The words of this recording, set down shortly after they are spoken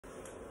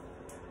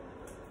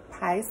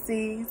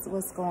Pisces,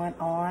 what's going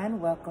on?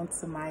 Welcome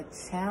to my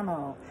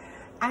channel.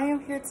 I am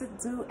here to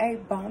do a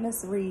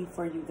bonus read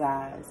for you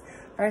guys.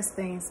 First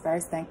things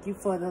first, thank you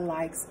for the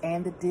likes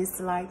and the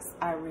dislikes.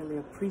 I really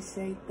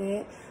appreciate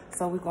that.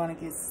 So we're going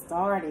to get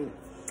started.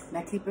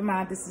 Now keep in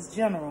mind, this is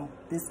general.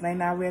 This may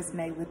not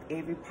resonate with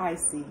every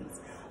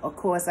Pisces. Of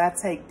course, I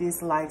take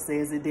dislikes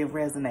as it didn't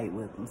resonate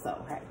with them,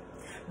 so hey.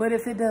 But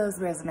if it does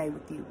resonate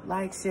with you,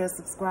 like, share,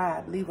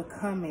 subscribe, leave a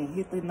comment,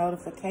 hit the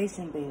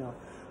notification bell.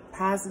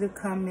 Positive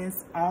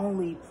comments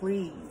only,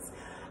 please.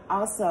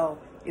 Also,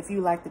 if you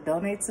like to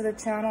donate to the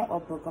channel or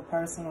book a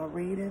personal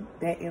reading,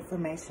 that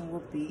information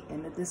will be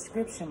in the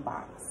description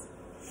box.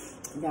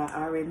 Y'all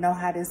already know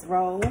how this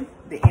rolls.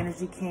 The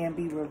energy can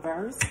be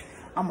reversed.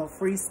 I'm going to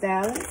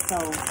freestyle it, so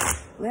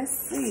let's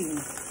see.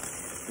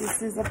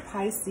 This is a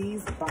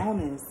Pisces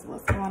bonus.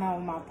 What's going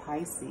on with my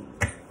Pisces?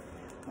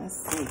 Let's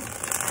see.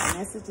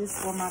 Messages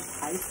for my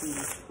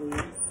Pisces,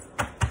 please.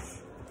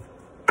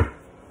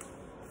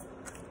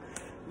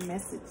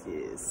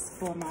 Messages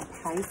for my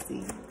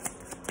Pisces.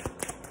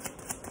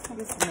 I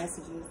get some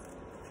messages.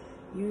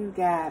 You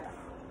got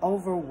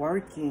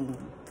overworking.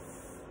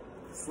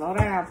 Slow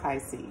down,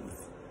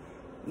 Pisces.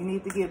 You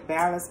need to get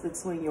balance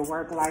between your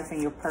work life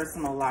and your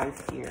personal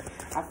life here.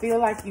 I feel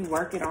like you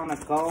working on a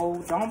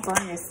goal. Don't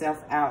burn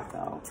yourself out,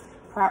 though.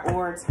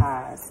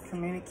 Prioritize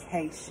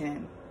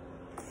communication.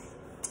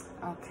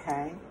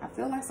 Okay. I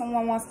feel like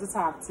someone wants to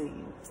talk to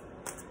you.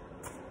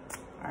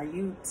 Are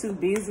you too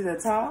busy to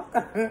talk?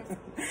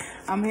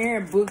 I'm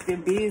hearing booked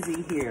and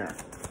busy here.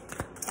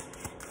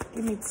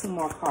 Give me 2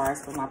 more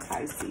cards for my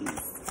Pisces.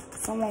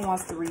 Someone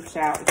wants to reach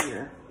out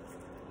here.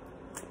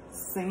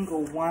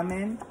 Single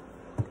woman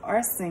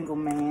or single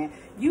man.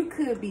 You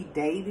could be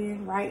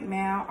dating right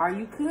now, or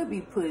you could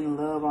be putting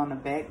love on the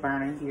back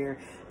burner here.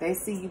 They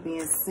see you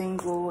being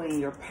single and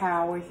your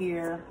power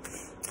here.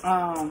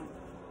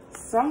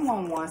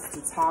 Someone wants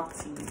to talk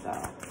to you,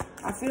 though.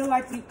 I feel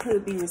like you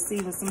could be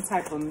receiving some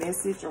type of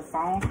message or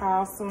phone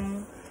call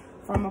soon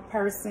from a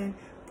person.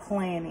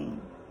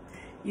 Planning.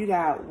 You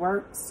got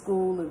work,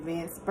 school,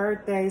 events,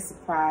 birthdays,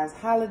 surprise,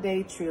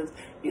 holiday trips.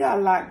 You got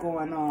a lot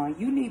going on.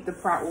 You need to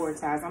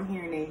prioritize. I'm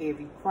hearing that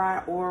heavy.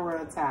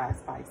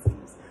 Prioritize,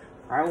 Pisces.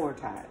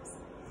 Prioritize.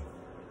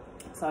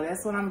 So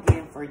that's what I'm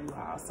getting for you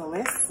all. So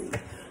let's see.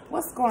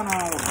 What's going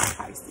on with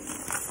my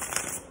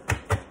Pisces?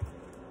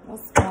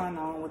 What's going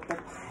on with the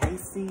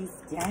Pisces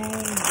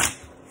gang?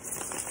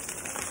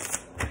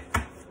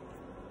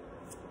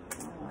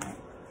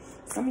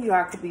 Some of you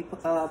all could be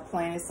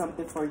planning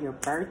something for your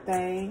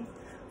birthday.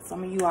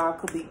 Some of you all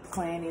could be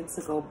planning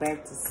to go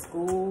back to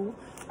school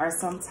or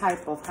some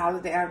type of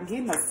holiday. I'm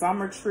getting a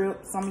summer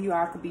trip. Some of you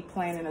all could be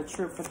planning a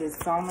trip for this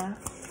summer.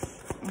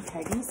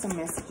 Okay, give me some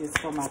messages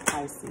for my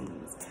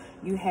Pisces.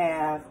 You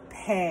have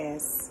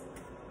past,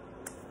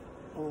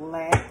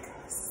 lack,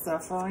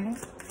 suffering.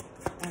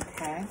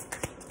 Okay.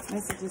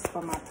 Messages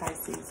for my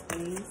Pisces,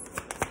 please.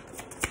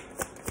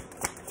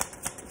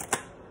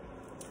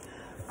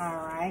 All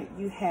right,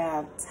 you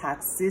have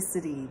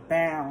toxicity,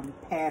 bound,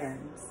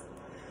 patterns.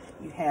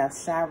 You have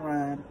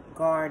Sharon,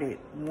 guarded,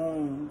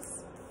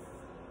 wounds.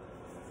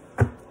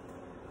 Okay,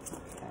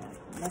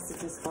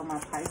 messages for my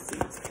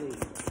Pisces,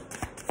 please.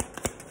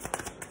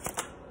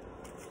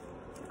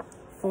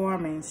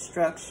 Forming,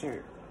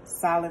 structured,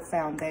 solid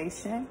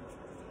foundation.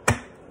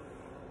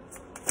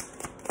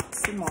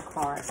 2 more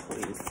cards,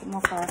 please. 2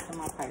 more cards for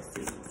my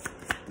Pisces.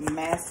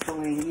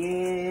 Masculine,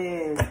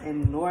 yes,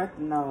 and North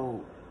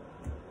Node.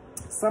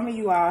 Some of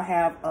you all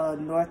have a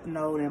North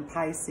Node in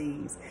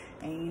Pisces,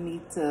 and you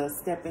need to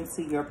step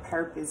into your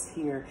purpose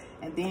here.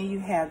 And then you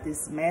have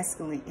this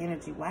masculine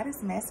energy. Why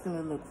does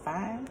masculine look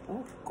fine?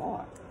 Oh,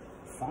 God.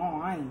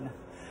 Fine.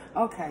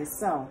 Okay,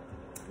 so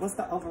what's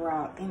the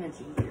overall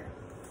energy here?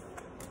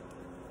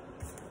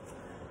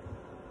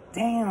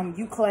 Damn,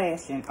 you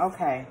clashing.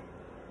 Okay.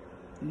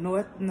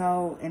 North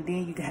Node, and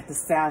then you got the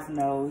South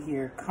Node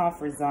here.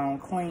 Comfort zone,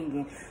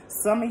 clinging.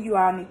 Some of you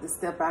all need to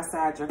step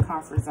outside your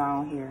comfort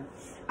zone here.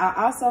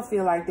 I also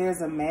feel like there's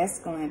a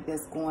masculine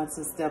that's going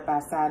to step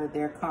outside of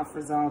their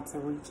comfort zone to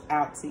reach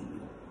out to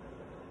you.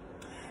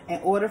 In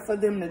order for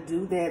them to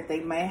do that, they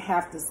may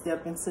have to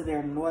step into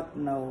their North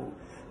Node,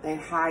 their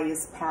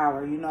highest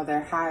power, you know,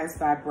 their highest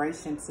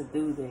vibration to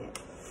do that.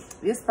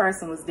 This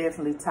person was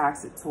definitely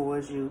toxic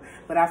towards you,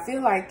 but I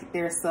feel like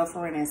they're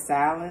suffering in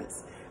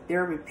silence.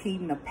 They're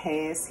repeating the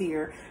past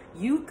here.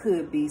 You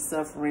could be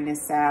suffering in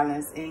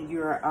silence and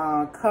you're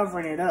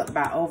covering it up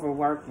by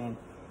overworking.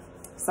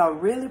 So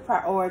really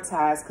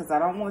prioritize, because I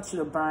don't want you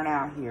to burn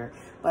out here.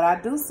 But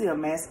I do see a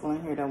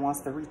masculine here that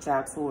wants to reach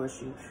out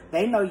towards you.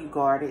 They know you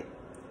guarded.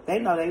 They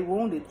know they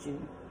wounded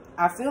you.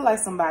 I feel like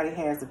somebody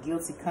has a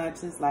guilty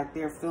conscience, like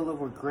they're full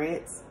of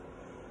regrets.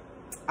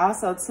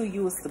 Also, too,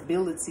 you a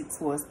stability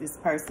towards this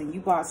person.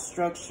 You brought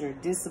structure,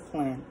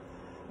 discipline.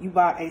 You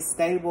bought a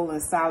stable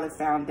and solid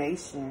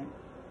foundation.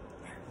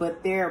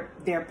 But their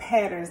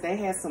patterns, they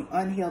had some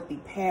unhealthy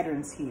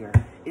patterns here,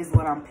 is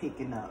what I'm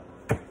picking up.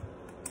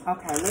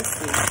 Okay, let's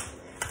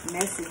see.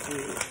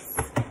 Messages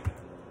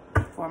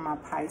for my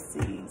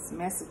Pisces.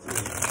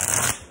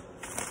 Messages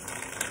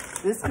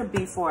This could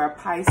be for a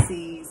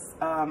Pisces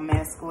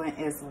masculine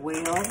as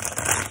well.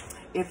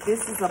 If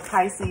this is a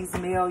Pisces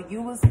male,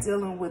 you was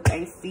dealing with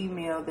a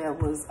female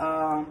that was,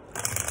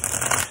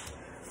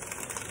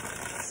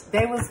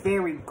 they was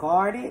very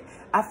guarded.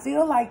 I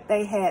feel like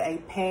they had a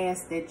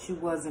past that you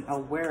wasn't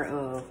aware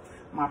of,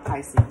 my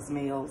Pisces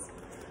males.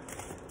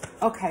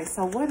 Okay,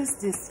 so what is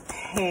this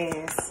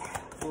past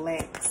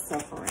lack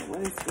suffering?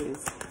 What is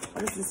this?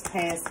 What is this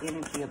past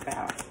energy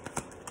about?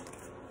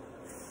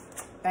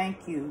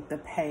 Thank you, the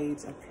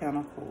Page of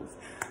Pentacles.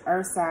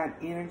 Earth sign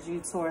energy,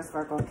 Taurus,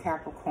 Virgo,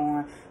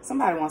 Capricorn.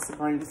 Somebody wants to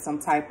bring you some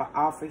type of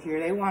offer here.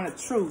 They want a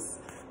truce.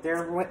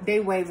 They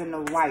waving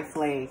the white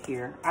flag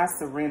here. I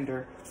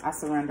surrender. I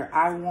surrender.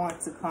 I want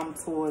to come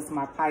towards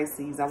my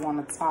Pisces. I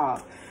want to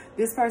talk.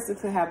 This person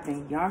could have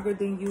been younger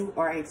than you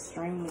or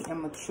extremely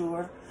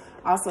immature.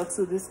 Also,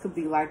 too, this could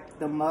be like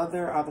the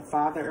mother or the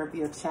father of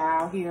your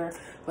child here.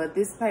 But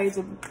this Page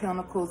of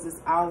Pentacles is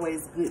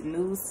always good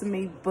news to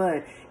me,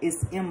 but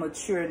it's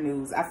immature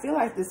news. I feel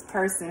like this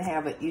person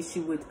have an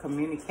issue with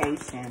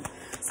communication.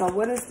 So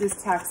what is this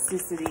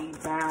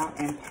toxicity, bound,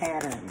 and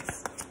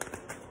patterns?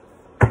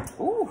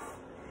 Ooh,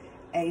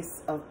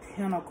 Ace of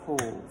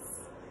Pentacles.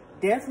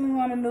 Definitely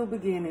want a new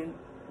beginning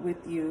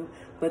with you,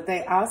 but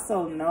they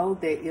also know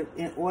that if,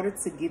 in order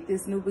to get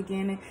this new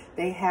beginning,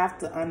 they have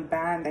to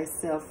unbind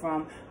themselves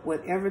from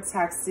whatever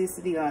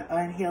toxicity or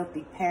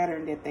unhealthy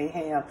pattern that they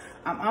have.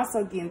 I'm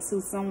also getting to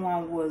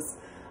someone was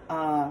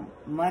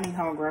money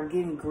hungry. I'm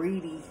getting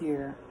greedy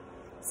here.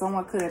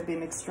 Someone could have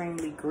been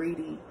extremely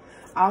greedy.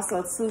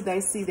 Also, too, they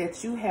see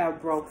that you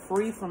have broke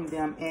free from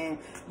them and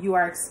you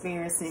are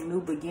experiencing new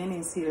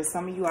beginnings here.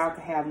 Some of you all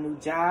could have new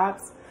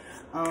jobs.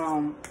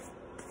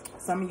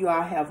 Some of you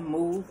all have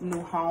moved,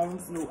 new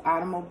homes, new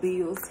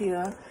automobiles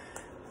here.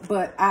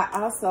 But I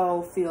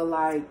also feel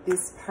like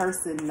this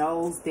person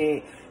knows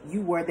that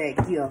you were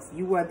that gift.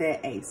 You were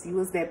that ace. You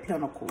was that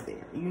pinnacle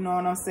there. You know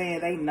what I'm saying?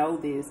 They know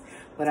this.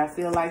 But I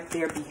feel like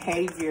their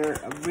behavior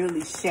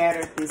really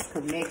shattered this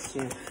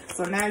connection.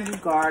 So now you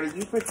guarded.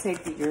 You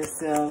protected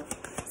yourself.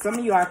 Some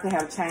of you all could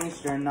have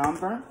changed your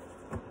number,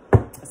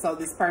 so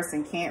this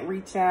person can't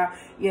reach out.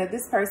 Yeah,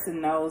 this person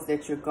knows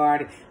that you're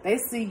guarded. They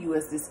see you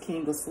as this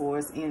King of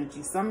Swords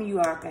energy. Some of you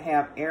all could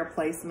have air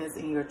placements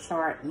in your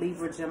chart.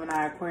 Libra,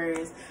 Gemini,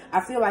 Aquarius. I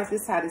feel like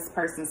this is how this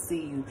person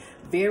see you.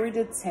 Very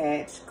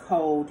detached,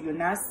 cold. You're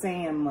not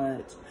saying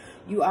much.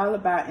 You all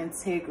about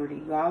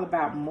integrity. You're all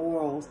about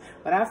morals.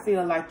 But I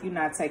feel like you're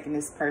not taking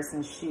this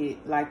person's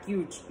shit. Like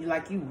you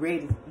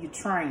ready. You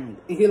trained.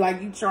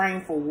 Like you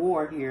trained for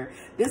war here.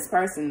 This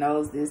person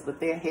knows this,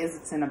 but they're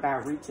hesitant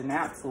about reaching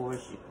out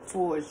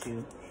towards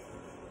you.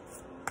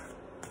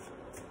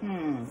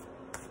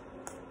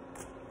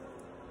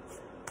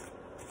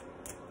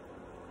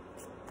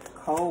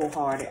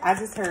 Cold-hearted. I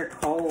just heard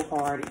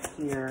cold-hearted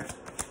here.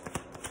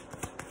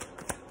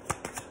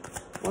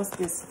 What's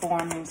this?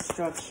 Forming,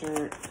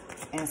 structured,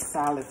 and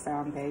solid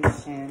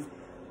foundation.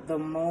 The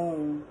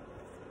moon.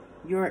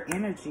 Your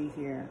energy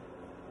here.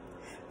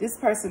 This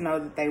person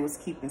knows that they was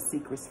keeping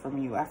secrets from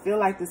you. I feel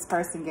like this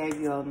person gave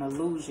you an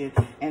illusion,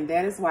 and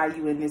that is why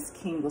you in this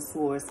King of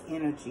Swords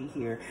energy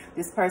here.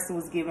 This person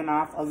was giving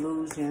off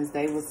illusions.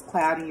 They was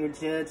clouding your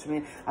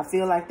judgment. I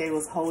feel like they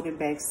was holding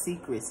back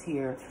secrets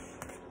here.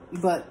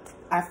 But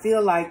I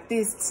feel like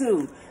this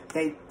too.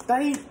 They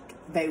think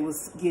they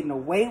was getting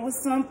away with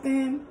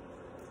something.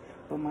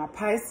 But my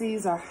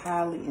Pisces are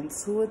highly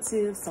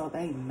intuitive, so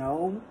they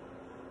know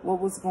what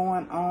was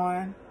going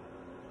on.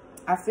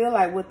 I feel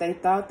like what they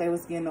thought they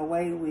was getting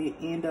away with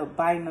end up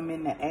biting them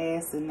in the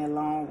ass in the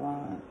long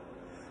run.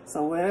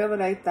 So whatever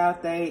they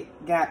thought they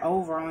got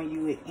over on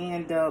you, it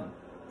end up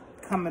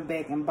coming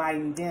back and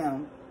biting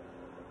them.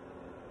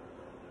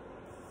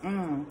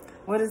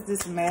 What is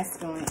this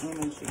masculine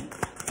energy?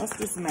 What's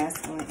this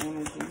masculine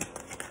energy?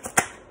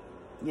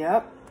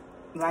 Yep.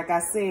 Like I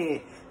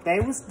said, they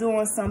was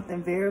doing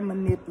something very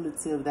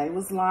manipulative. They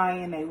was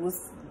lying. They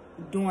was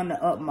doing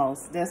the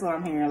utmost. That's what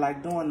I'm hearing,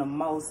 like doing the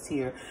most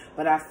here.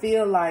 But I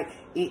feel like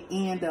it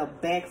ended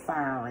up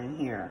backfiring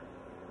here.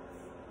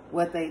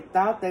 What they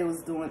thought they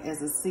was doing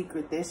as a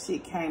secret, that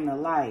shit came to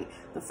light.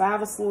 The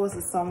Five of Swords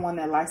is someone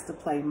that likes to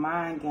play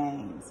mind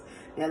games,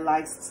 that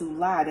likes to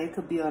lie. They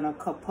could be a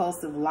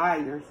compulsive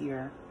liar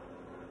here.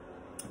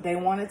 They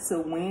wanted to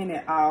win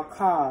at all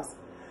costs.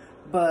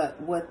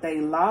 But what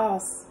they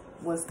lost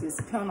was this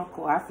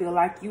Pentacle. I feel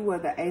like you were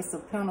the Ace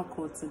of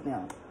Pentacles to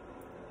them.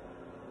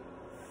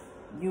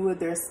 You were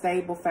their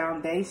stable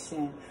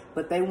foundation,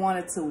 but they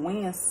wanted to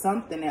win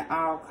something at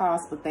all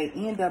costs, but they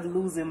end up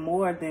losing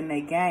more than they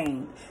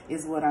gained,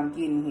 is what I'm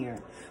getting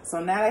here.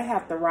 So now they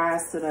have to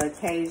rise to the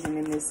occasion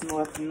in this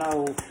North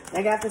Node.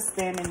 They got to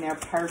stand in their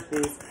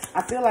purpose.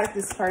 I feel like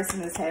this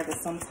person is having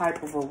some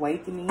type of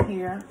awakening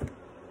here.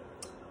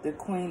 The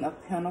Queen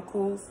of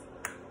Pentacles.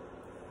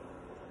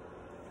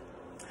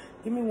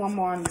 Give me one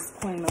more on this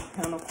Queen of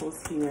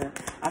Pentacles here.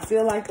 I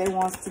feel like they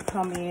want to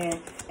come in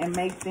and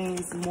make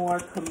things more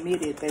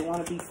committed. They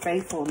want to be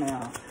faithful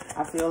now.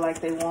 I feel like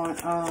they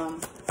want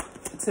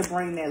to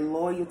bring that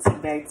loyalty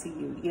back to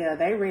you. Yeah,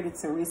 they ready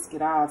to risk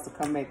it all to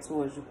come back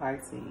towards you,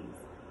 Pisces.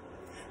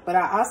 But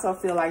I also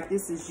feel like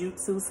this is you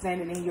too,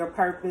 standing in your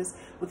purpose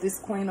with this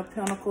Queen of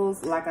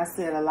Pentacles. Like I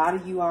said, a lot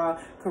of you all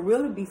could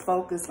really be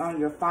focused on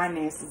your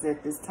finances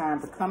at this time,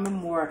 becoming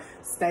more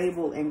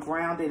stable and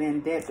grounded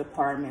in that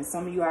department.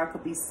 Some of you all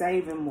could be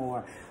saving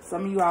more.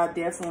 Some of you all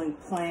definitely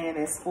plan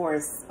as far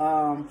as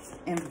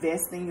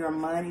investing your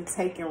money,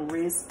 taking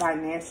risks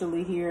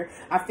financially here.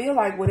 I feel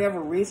like whatever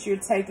risk you're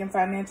taking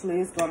financially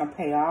is going to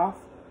pay off.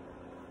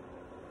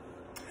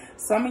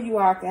 Some of you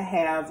all could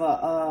have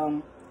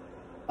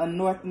a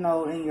north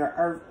node in your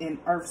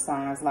earth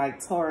signs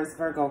like Taurus,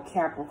 Virgo,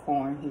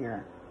 Capricorn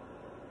here.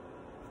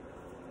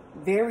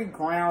 Very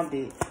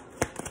grounded.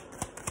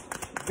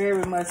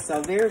 Very much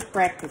so. Very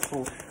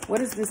practical. What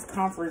is this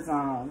comfort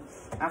zone?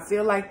 I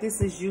feel like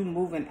this is you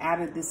moving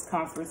out of this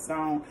comfort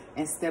zone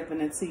and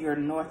stepping into your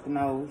north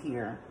node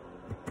here.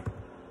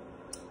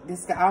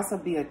 This could also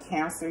be a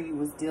Cancer you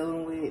was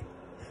dealing with.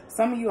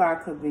 Some of you all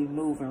could be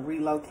moving,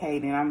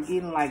 relocating. I'm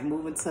getting like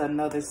moving to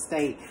another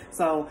state.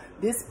 So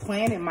this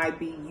planet might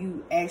be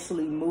you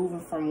actually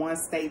moving from one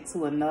state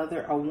to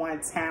another or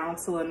one town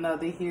to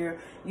another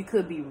here. You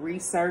could be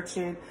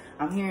researching.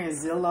 I'm hearing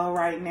Zillow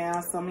right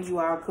now. Some of you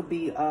all could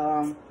be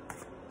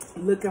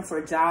looking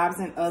for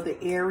jobs in other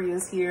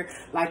areas here,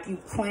 like you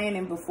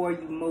planning before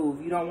you move.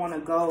 You don't want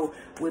to go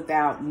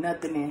without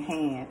nothing in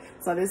hand.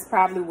 So this is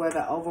probably where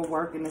the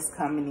overworking is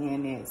coming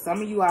in at.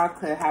 Some of you all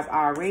could have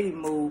already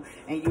moved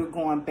and you're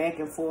going back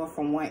and forth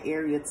from one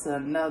area to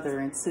another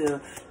until,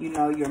 you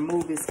know, your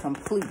move is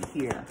complete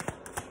here.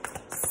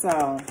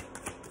 So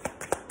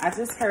I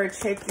just heard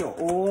check your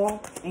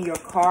oil in your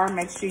car.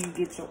 Make sure you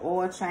get your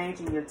oil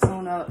changed and your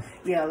tune-up.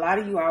 Yeah, a lot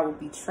of you all will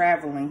be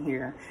traveling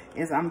here.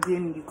 As I'm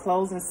getting you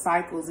closing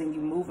cycles and you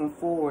moving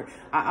forward.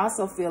 I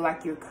also feel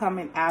like you're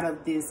coming out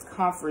of this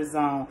comfort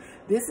zone.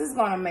 This is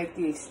going to make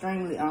you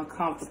extremely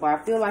uncomfortable.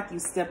 I feel like you're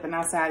stepping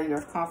outside of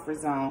your comfort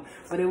zone,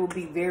 but it will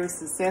be very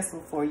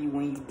successful for you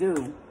when you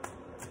do.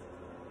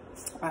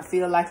 I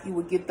feel like you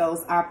will get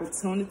those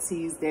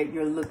opportunities that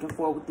you're looking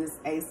for with this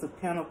Ace of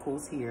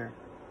Pentacles here.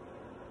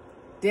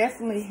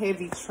 Definitely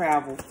heavy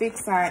travel.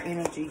 Fixed sign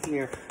energy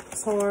here.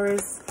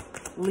 Taurus,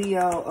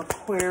 Leo,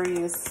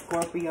 Aquarius,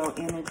 Scorpio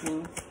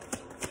energy.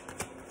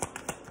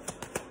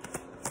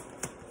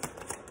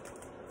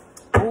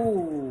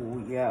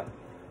 Ooh, yep.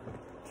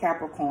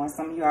 Capricorn.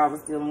 Some of you all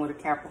was dealing with a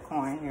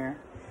Capricorn here.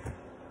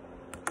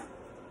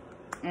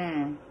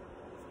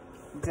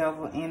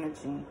 Devil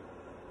energy.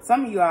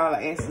 Some of you all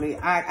are actually,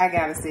 I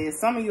gotta say it,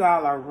 some of you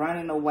all are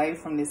running away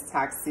from this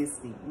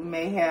toxicity. You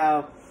may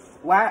have,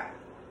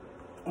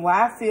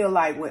 I feel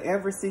like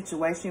whatever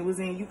situation it was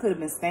in, you could have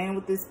been staying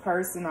with this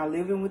person or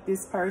living with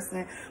this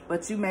person,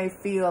 but you may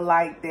feel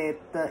like that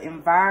the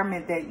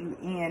environment that you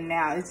in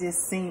now, it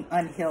just seemed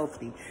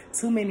unhealthy.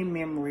 Too many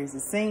memories.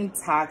 It seemed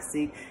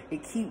toxic.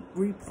 It keep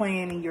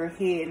replaying in your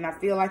head, and I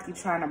feel like you're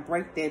trying to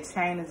break that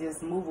chain and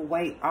just move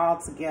away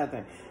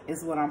altogether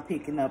is what I'm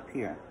picking up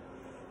here.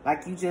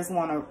 Like you just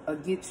want to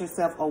get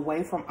yourself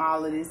away from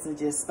all of this and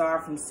just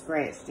start from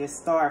scratch. Just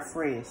start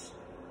fresh.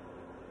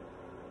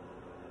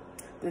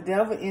 The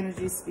devil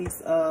energy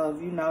speaks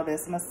of, you know,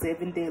 that's my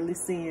 7 deadly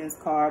sins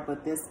card,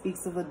 but that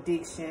speaks of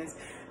addictions.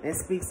 That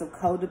speaks of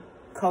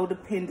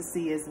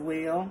codependency as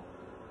well.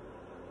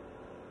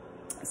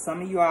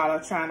 Some of you all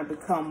are trying to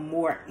become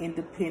more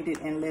independent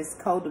and less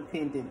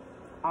codependent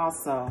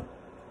also.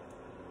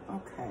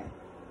 Okay,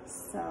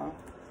 so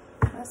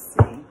let's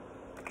see.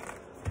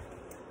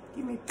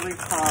 Give me 3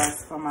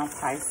 cards for my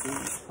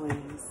Pisces,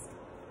 please.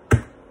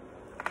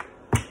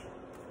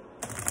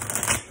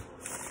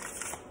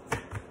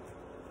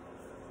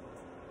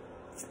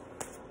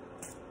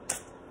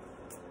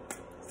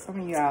 Some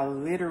of y'all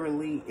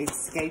literally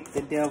escaped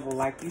the devil,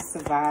 like you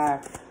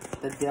survived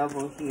the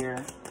devil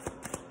here.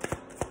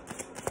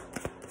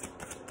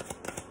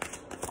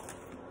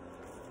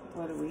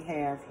 What do we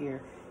have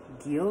here?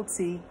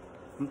 Guilty.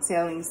 I'm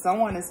telling you,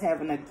 someone is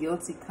having a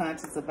guilty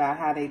conscience about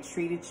how they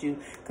treated you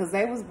because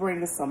they was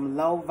bringing some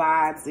low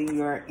vibes in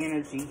your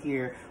energy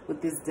here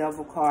with this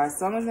devil card.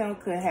 Some of them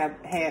could have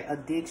had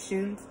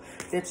addictions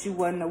that you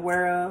wasn't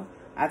aware of.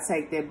 I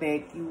take that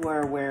back. You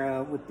were aware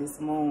of with this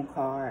moon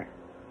card.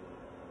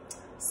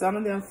 Some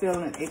of them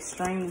feeling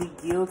extremely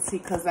guilty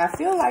because I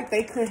feel like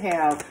they could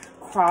have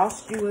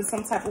crossed you in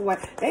some type of way.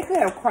 They could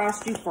have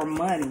crossed you for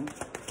money.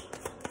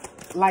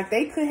 Like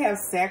they could have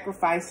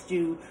sacrificed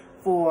you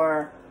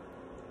for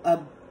a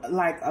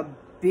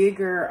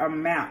bigger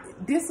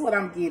amount. This is what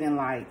I'm getting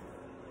like.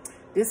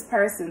 This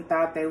person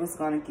thought they was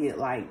going to get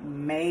like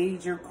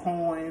major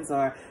coins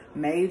or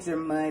major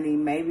money,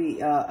 maybe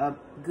a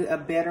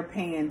better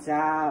paying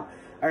job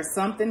or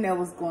something that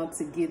was going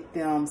to get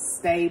them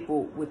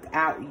stable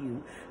without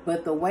you.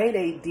 But the way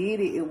they did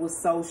it, it was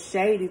so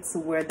shady to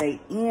where they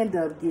end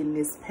up getting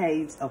this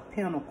Page of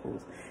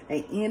Pentacles.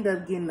 They end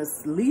up getting the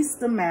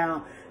least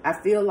amount. I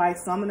feel like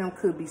some of them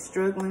could be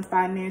struggling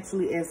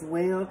financially as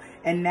well.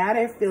 And now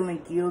they're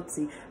feeling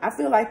guilty. I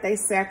feel like they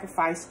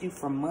sacrificed you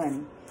for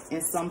money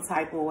in some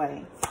type of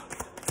way.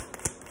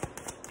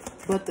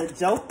 But the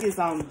joke is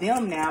on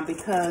them now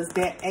because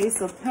that Ace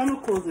of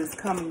Pentacles is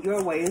coming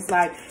your way. It's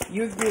like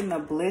you're getting a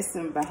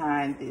blessing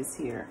behind this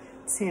here.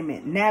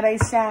 Timid. Now they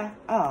shy.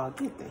 Oh,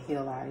 get the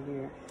hell out of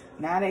here.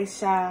 Now they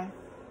shy.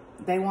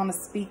 They want to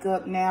speak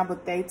up now,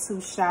 but they too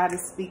shy to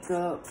speak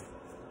up.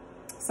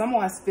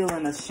 Someone's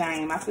feeling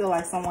ashamed. I feel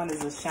like someone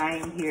is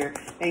ashamed here.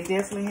 They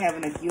definitely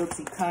having a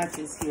guilty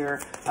conscience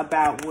here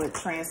about what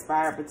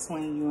transpired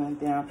between you and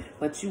them.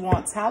 But you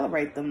won't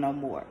tolerate them no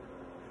more.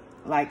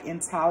 Like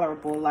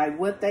intolerable. Like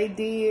what they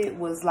did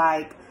was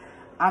like,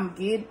 I'm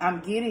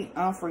getting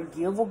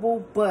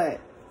unforgivable, but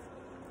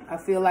I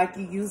feel like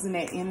you're using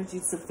that energy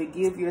to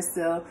forgive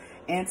yourself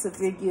and to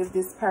forgive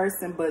this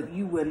person, but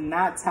you will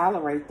not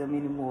tolerate them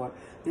anymore.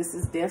 This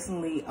is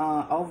definitely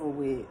over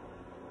with.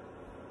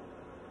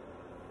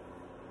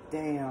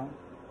 Damn.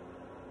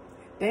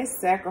 They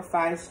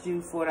sacrificed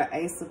you for the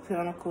Ace of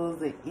Pentacles.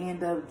 They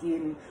end up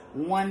getting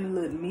one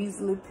little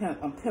measly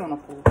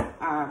pentacle.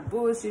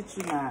 Bullshit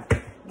you not.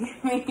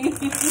 Give me,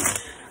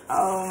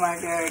 oh my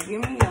God.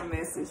 Give me a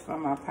message for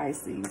my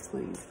Pisces,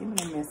 please. Give me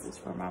a message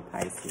for my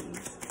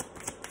Pisces.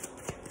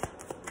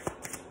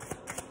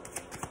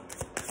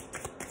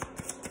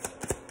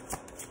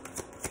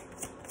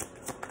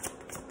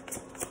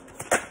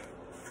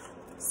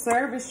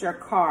 Service your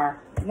car.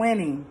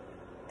 Winning.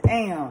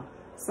 Damn.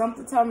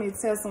 Something told me to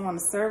tell someone to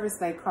service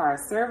their car.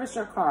 Service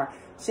your car.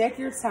 Check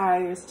your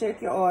tires.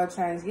 Check your oil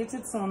change. Get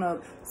your tune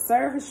up.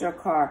 Service your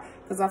car.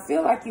 Because I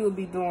feel like you will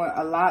be doing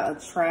a lot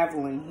of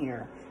traveling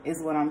here is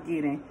what I'm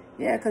getting.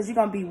 Yeah, because you're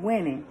going to be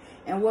winning.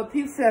 And what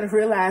people fail to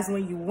realize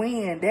when you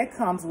win, that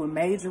comes with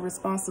major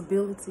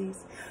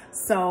responsibilities.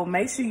 So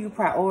make sure you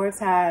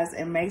prioritize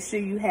and make sure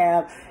you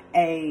have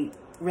a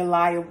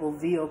reliable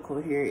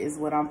vehicle here is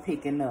what I'm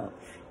picking up.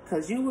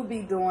 Because you will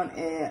be doing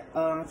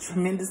a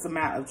tremendous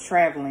amount of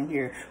traveling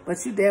here.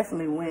 But you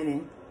definitely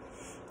winning.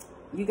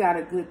 You got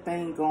a good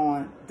thing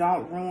going.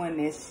 Don't ruin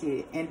this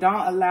shit. And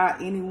don't allow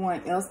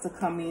anyone else to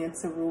come in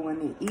to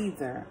ruin it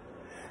either.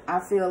 I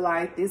feel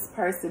like this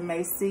person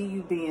may see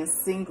you being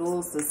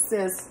single,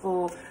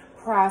 successful,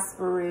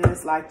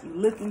 prosperous, like you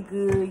looking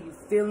good, you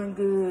feeling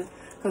good.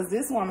 Because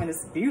this woman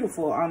is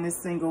beautiful on this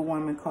single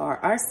woman card.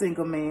 Our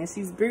single man,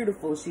 she's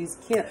beautiful. She's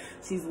kept.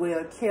 She's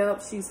well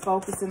kept. She's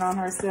focusing on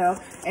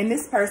herself. And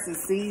this person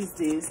sees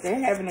this. They're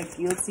having a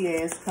guilty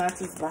ass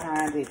conscience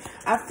behind it.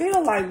 I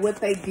feel like what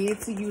they did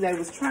to you, they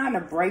was trying to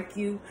break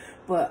you.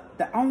 But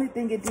the only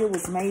thing it did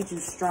was made you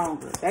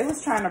stronger. They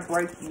was trying to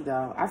break you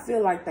though. I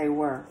feel like they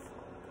were.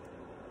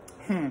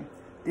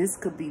 This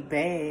could be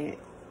bad.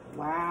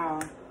 Wow.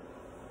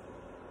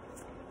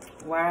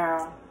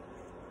 Wow.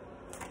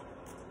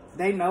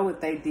 They know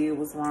what they did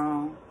was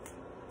wrong.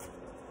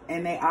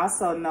 And they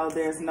also know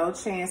there's no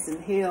chance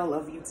in hell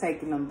of you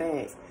taking them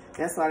back.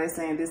 That's why they're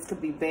saying this could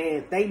be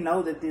bad. They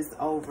know that this is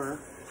over.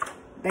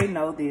 They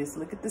know this.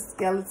 Look at the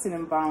skeleton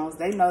and bones.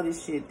 They know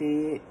this shit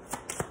dead.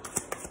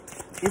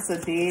 It's a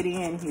dead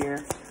end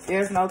here.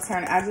 There's no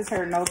turn. I just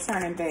heard no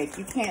turning back.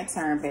 You can't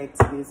turn back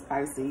to this,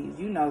 Pisces.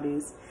 You know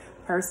this.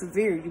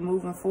 Persevere. You're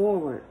moving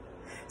forward.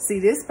 See,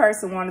 this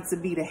person wanted to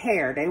be the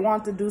hair. They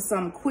want to do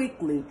something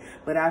quickly,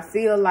 but I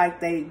feel like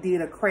they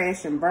did a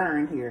crash and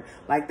burn here.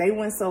 Like they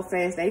went so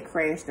fast, they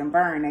crashed and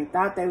burned. They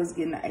thought they was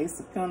getting the Ace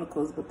of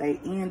Pentacles, but they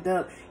end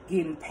up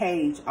getting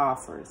page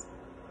offers.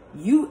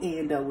 You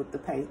end up with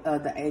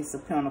the Ace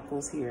of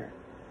Pentacles here.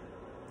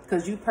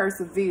 Because you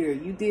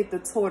persevered. You did the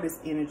tortoise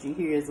energy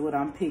here is what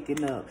I'm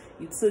picking up.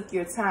 You took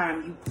your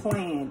time. You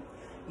planned.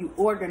 You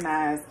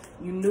organized,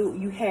 you knew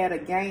you had a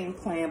game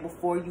plan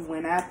before you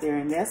went out there,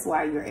 and that's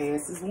why your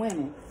ass is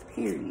winning,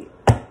 period.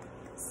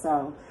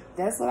 So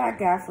that's what I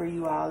got for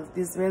you all. If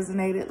this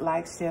resonated,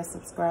 like, share,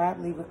 subscribe,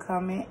 leave a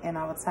comment, and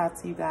I will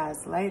talk to you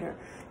guys later.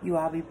 You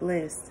all be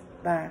blessed.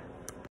 Bye.